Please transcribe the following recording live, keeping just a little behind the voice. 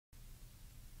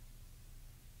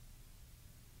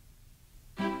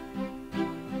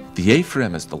The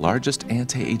A4M is the largest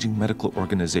anti-aging medical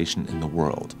organization in the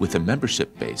world, with a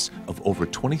membership base of over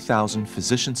 20,000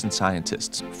 physicians and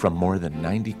scientists from more than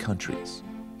 90 countries.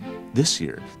 This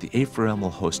year, the A4M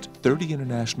will host 30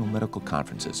 international medical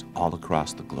conferences all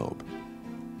across the globe.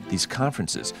 These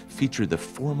conferences feature the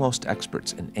foremost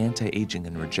experts in anti-aging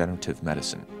and regenerative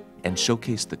medicine and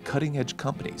showcase the cutting-edge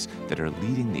companies that are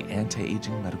leading the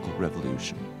anti-aging medical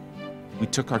revolution. We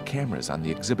took our cameras on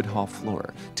the exhibit hall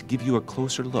floor to give you a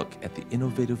closer look at the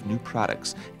innovative new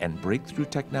products and breakthrough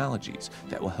technologies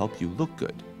that will help you look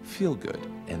good, feel good,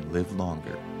 and live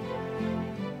longer.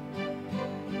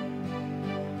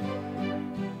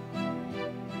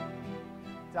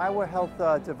 Diawa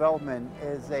Health Development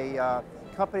is a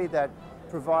company that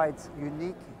provides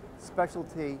unique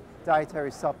specialty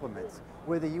dietary supplements.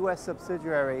 We're the U.S.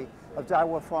 subsidiary of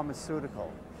Diawa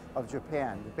Pharmaceutical of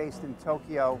Japan, based in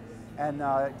Tokyo, and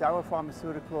Diawa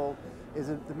Pharmaceutical is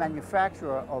the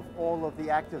manufacturer of all of the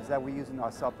actives that we use in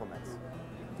our supplements.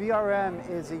 VRM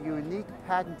is a unique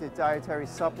patented dietary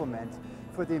supplement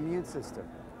for the immune system.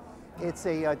 It's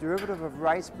a derivative of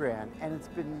rice bran, and it's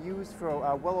been used for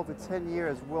well over 10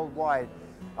 years worldwide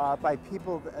by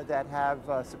people that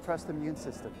have suppressed immune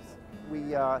systems.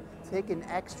 We take an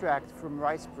extract from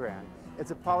rice bran. It's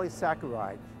a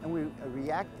polysaccharide, and we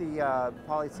react the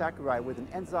polysaccharide with an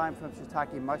enzyme from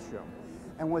shiitake mushroom.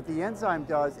 And what the enzyme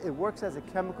does, it works as a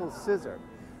chemical scissor,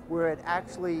 where it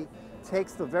actually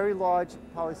takes the very large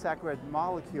polysaccharide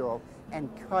molecule and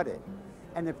cut it.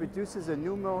 And it produces a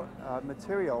new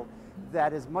material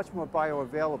that is much more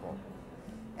bioavailable.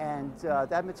 And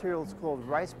that material is called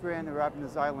rice bran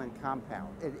arabinoxylan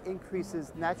compound. It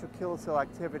increases natural killer cell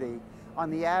activity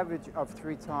on the average of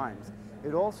 3 times.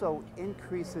 It also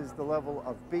increases the level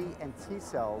of B and T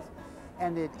cells,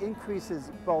 and it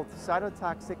increases both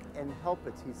cytotoxic and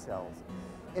helper T cells.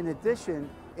 In addition,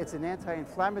 it's an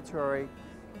anti-inflammatory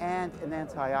and an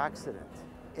antioxidant.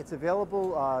 It's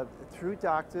available through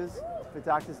doctors, for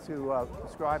doctors to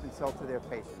prescribe and sell to their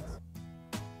patients.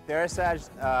 Therasage,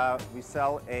 we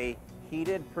sell a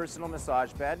heated personal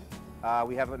massage bed.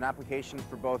 We have an application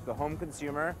for both the home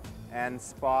consumer and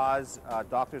spas,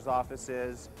 doctor's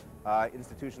offices,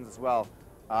 institutions as well.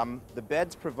 The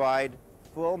beds provide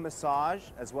full massage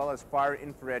as well as far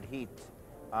infrared heat.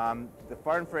 The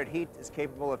far infrared heat is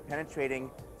capable of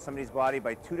penetrating somebody's body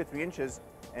by 2 to 3 inches,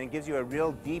 and it gives you a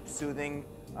real deep soothing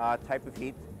type of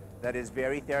heat that is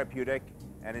very therapeutic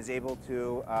and is able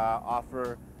to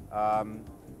offer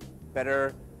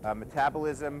better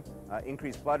metabolism,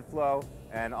 increased blood flow,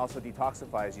 and also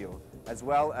detoxifies you, as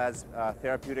well as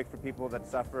therapeutic for people that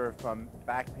suffer from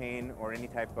back pain or any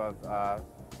type of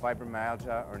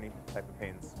fibromyalgia or any type of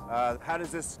pains. How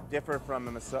does this differ from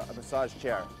a massage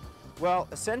chair? Well,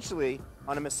 essentially,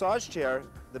 on a massage chair,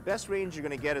 the best range you're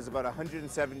going to get is about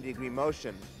 170-degree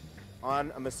motion.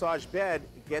 On a massage bed,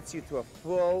 it gets you to a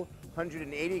full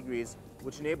 180 degrees,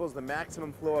 which enables the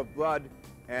maximum flow of blood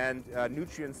and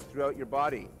nutrients throughout your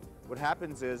body. What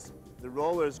happens is the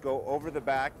rollers go over the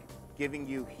back, giving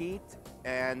you heat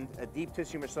and a deep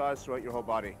tissue massage throughout your whole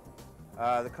body.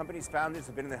 The company's founders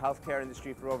have been in the healthcare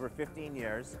industry for over 15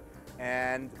 years,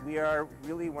 and we are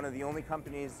really one of the only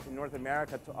companies in North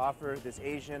America to offer this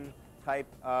Asian type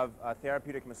of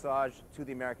therapeutic massage to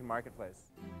the American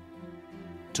marketplace.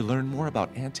 To learn more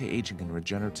about anti-aging and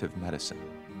regenerative medicine,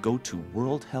 go to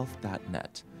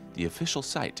worldhealth.net, the official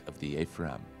site of the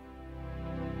A4M.